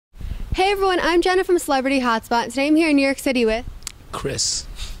Hey everyone, I'm Jenna from Celebrity Hotspot. Today I'm here in New York City with Cris.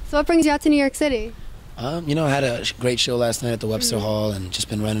 So what brings you out to New York City? I had a great show last night at the Webster Hall and just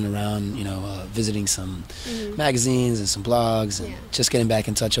been running around, visiting some magazines and some blogs and just getting back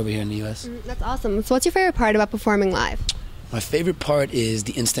in touch over here in the U.S. That's awesome. So what's your favorite part about performing live? My favorite part is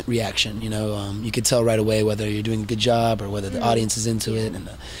the instant reaction. You could tell right away whether you're doing a good job or whether the audience is into it, and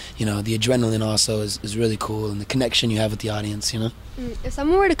the adrenaline also is really cool, and the connection you have with the audience. If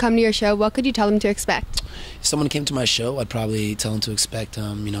someone were to come to your show, what could you tell them to expect? If someone came to my show, I'd probably tell them to expect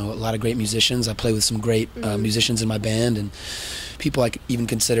a lot of great musicians. I play with some great musicians in my band and people I could even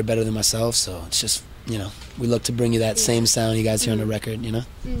consider better than myself. So it's just we look to bring you that same sound you guys hear on the record. Do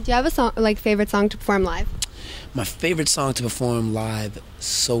you have a song, favorite song to perform live? My favorite song to perform live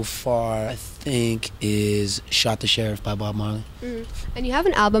so far, I think, is Shot the Sheriff by Bob Marley. And you have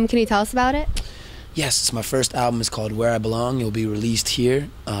an album. Can you tell us about it? Yes, it's my first album. It's called Where I Belong. It will be released here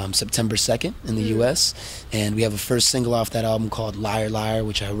September 2nd in the U.S. And we have a first single off that album called Liar Liar,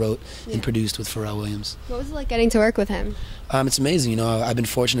 which I wrote and produced with Pharrell Williams. What was it like getting to work with him? It's amazing. I've been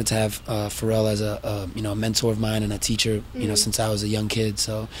fortunate to have Pharrell as a mentor of mine and a teacher, since I was a young kid.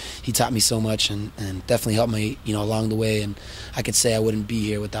 So he taught me so much and definitely helped me, along the way. And I could say I wouldn't be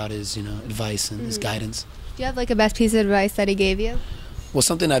here without his, advice and his guidance. Do you have a best piece of advice that he gave you? Well,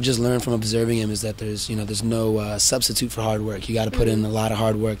 something I've just learned from observing him is that there's no substitute for hard work. You got to put in a lot of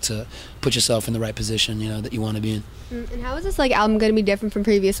hard work to put yourself in the right position, that you want to be in. And how is this album going to be different from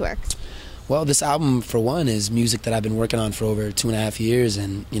previous works? Well, this album, for one, is music that I've been working on for over 2.5 years,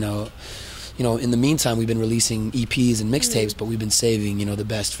 and in the meantime, we've been releasing EPs and mixtapes, but we've been saving, the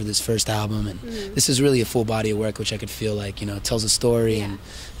best for this first album. And this is really a full body of work, which I could feel like, tells a story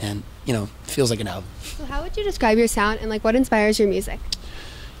and feels like an album. So how would you describe your sound and what inspires your music?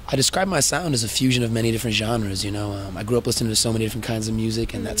 I describe my sound as a fusion of many different genres. I grew up listening to so many different kinds of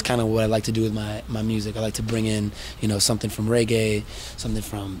music, and that's kind of what I like to do with my music. I like to bring in, something from reggae, something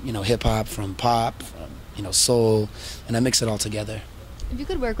from, hip-hop, from pop, from, soul, and I mix it all together. If you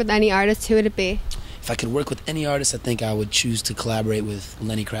could work with any artist, who would it be? If I could work with any artist, I think I would choose to collaborate with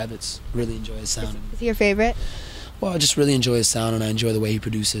Lenny Kravitz. Really enjoy his sound. Is he your favorite? Well, I just really enjoy his sound, and I enjoy the way he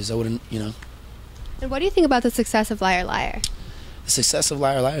produces. I wouldn't, And what do you think about the success of Liar Liar? The success of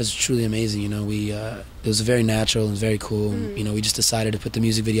Liar Liar is truly amazing. It was very natural and very cool. And, we just decided to put the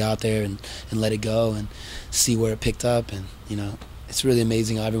music video out there and let it go and see where it picked up. And, it's really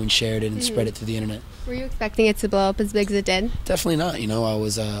amazing how everyone shared it and spread it through the internet. Were you expecting it to blow up as big as it did? Definitely not. I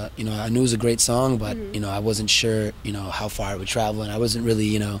was, I knew it was a great song, but, I wasn't sure, how far it would travel. And I wasn't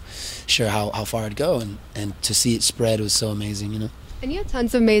really, sure how far it'd go. And to see it spread was so amazing, And you have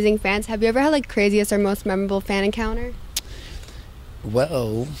tons of amazing fans. Have you ever had, craziest or most memorable fan encounter?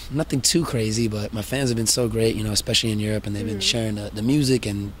 Well, nothing too crazy, but my fans have been so great, especially in Europe, and they've been sharing the music,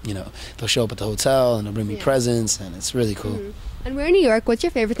 and, they'll show up at the hotel, and they'll bring me presents, and it's really cool. And we're in New York. What's your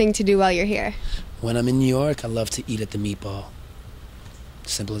favorite thing to do while you're here? When I'm in New York, I love to eat at the Meatball.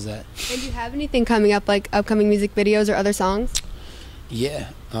 Simple as that. And do you have anything coming up, upcoming music videos or other songs? Yeah.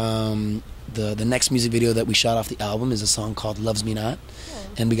 The next music video that we shot off the album is a song called Loves Me Not.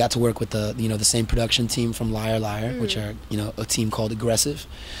 And we got to work with the same production team from Liar Liar, which are, a team called Aggressive,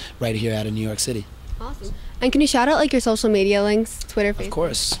 right here out of New York City. Awesome. And can you shout out your social media links, Twitter, Facebook? Of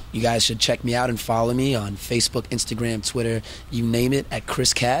course. You guys should check me out and follow me on Facebook, Instagram, Twitter, you name it, at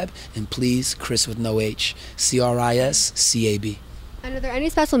Cris Cab. And please, Cris with no H, CRISCAB. And are there any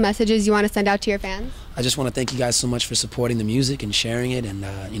special messages you want to send out to your fans? I just want to thank you guys so much for supporting the music and sharing it. And,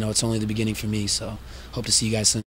 it's only the beginning for me, so hope to see you guys soon.